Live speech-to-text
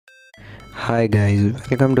Hi guys,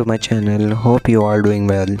 welcome to my channel. Hope you are doing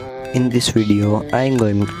well. In this video, I am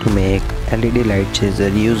going to make LED light chaser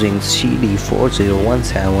using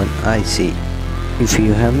CD4017ic. If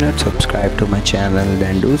you have not subscribed to my channel,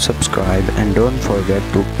 then do subscribe and don't forget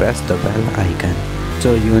to press the bell icon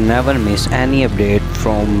so you never miss any update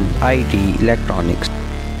from IT electronics.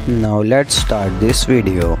 Now let's start this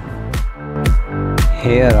video.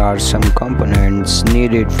 Here are some components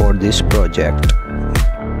needed for this project.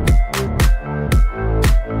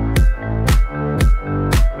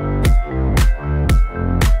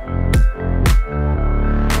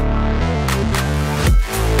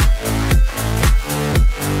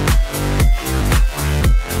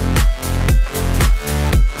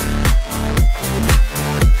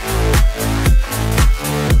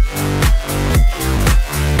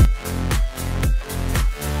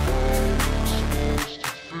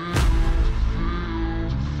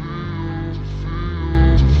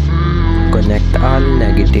 Connect all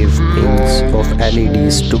negative pins of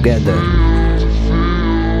LEDs together.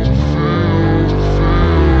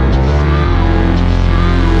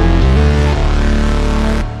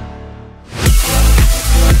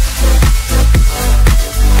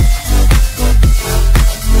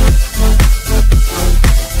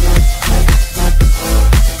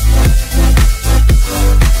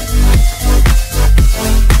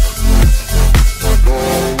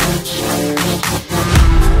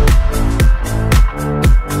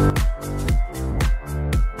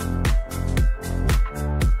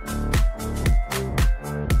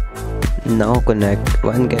 Now connect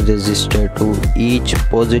 1 resistor to each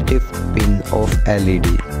positive pin of LED.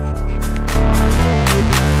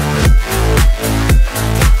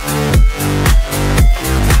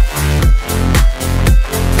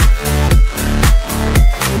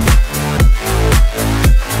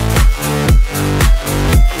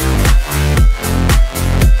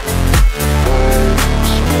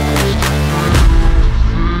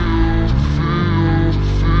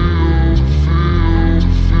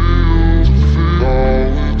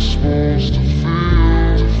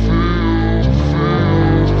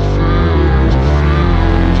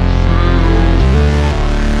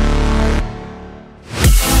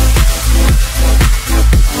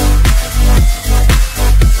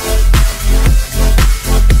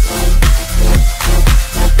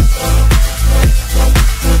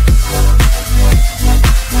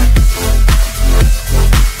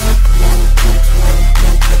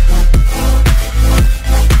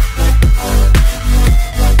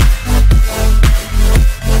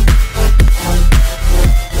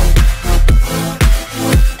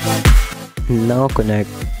 Now connect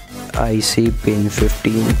IC pin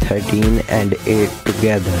 15, 13 and 8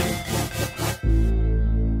 together.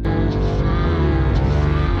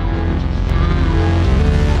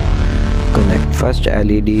 Connect first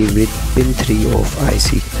LED with pin 3 of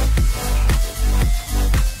IC.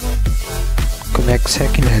 Connect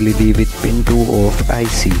second LED with pin 2 of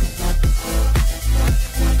IC.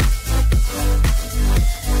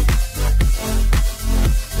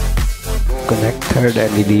 Connect third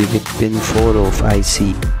LED with pin 4 of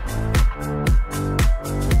IC.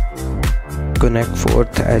 Connect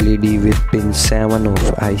fourth LED with pin 7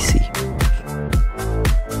 of IC.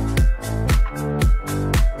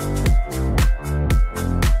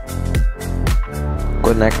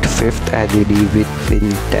 Connect fifth LED with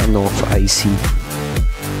pin 10 of IC.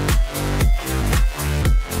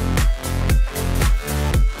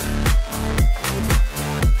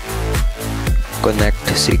 Connect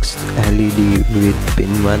 6th LED with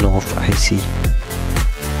pin 1 of IC.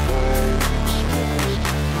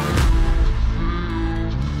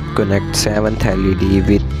 Connect 7th LED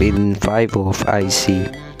with pin 5 of IC.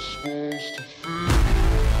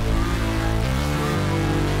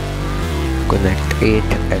 Connect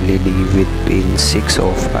 8th LED with pin 6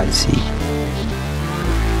 of IC.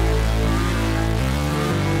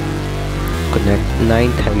 Connect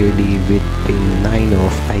 9th LED with pin 9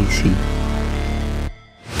 of IC.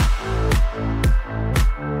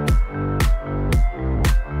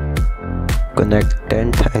 Connect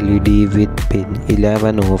 10th LED with pin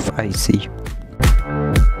 11 of IC.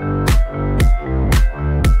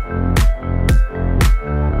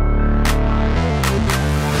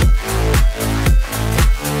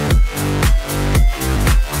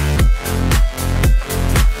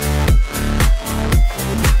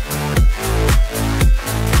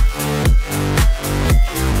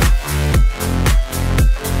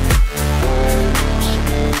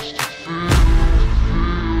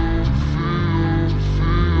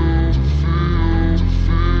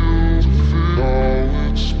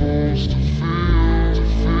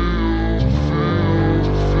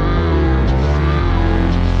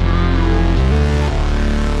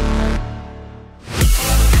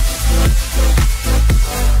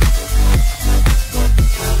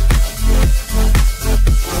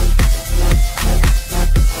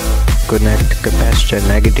 capacitor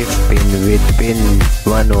negative pin with pin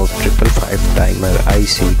 1 of 555 timer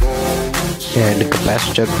IC and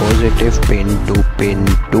capacitor positive pin to pin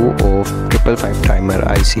 2 of 555 timer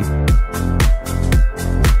IC.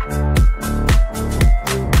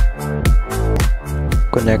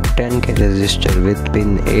 Connect 10k resistor with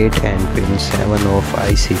pin 8 and pin 7 of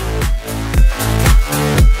IC.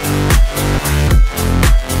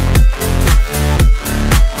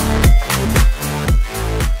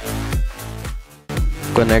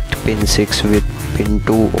 Connect pin 6 with pin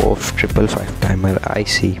 2 of 555 timer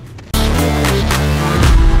IC.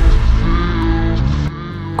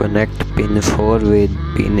 Connect pin 4 with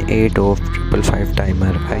pin 8 of 555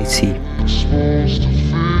 timer IC.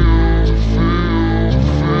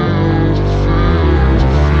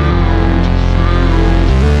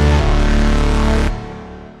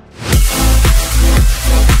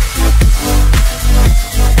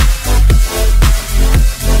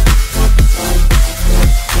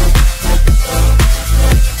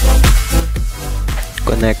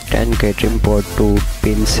 Connect 10k trimpot to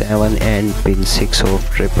pin 7 and pin 6 of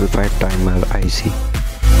 555 timer IC.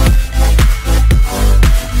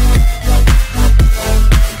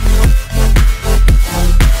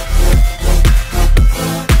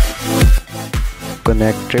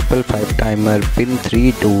 Connect 555 timer pin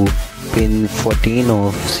 3 to pin 14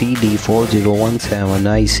 of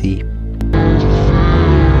CD4017ic.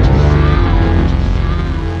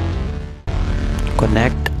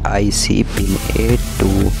 Connect IC pin 8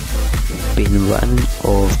 to pin 1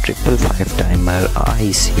 of 555 timer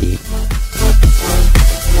IC.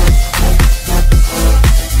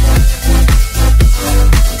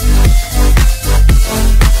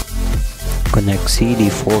 Connect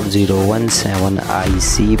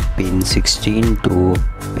CD4017ic pin 16 to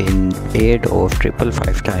pin 8 of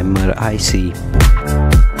 555 timer IC.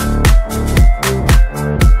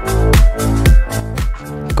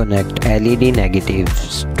 Connect LED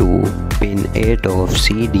negatives to pin 8 of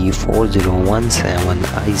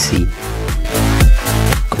CD4017ic.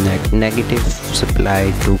 Connect negative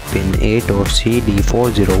supply to pin 8 of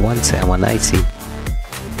CD4017ic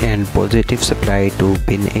and positive supply to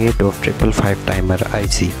pin 8 of 555 timer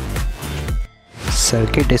IC.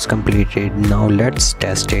 Circuit is completed. Now let's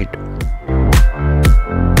test it.